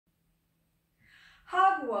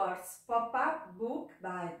Hogwarts pop-up book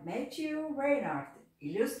by Mattew Reinhart,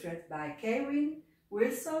 illustrated by Kevin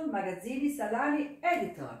Wilson, Magazzini Salani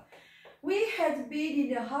Editor. We had been in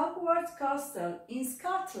the Hogwarts Castle in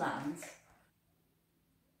Scotland.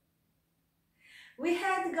 We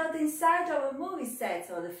had got inside of a movie set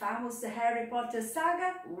of the famous Harry Potter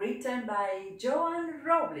saga written by Joanne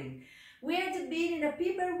Rowling. We had been in a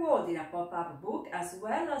paper world in a pop-up book as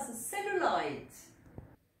well as a celluloid.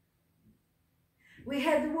 We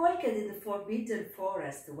had walked in the forbidden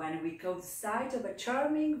forest when we caught sight of a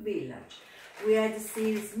charming village. We had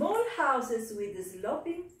seen small houses with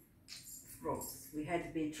sloping roofs. We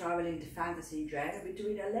had been traveling the fantasy genre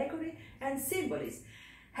between allegory and symbolis.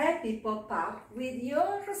 Happy pop-up with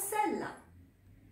your Rossella.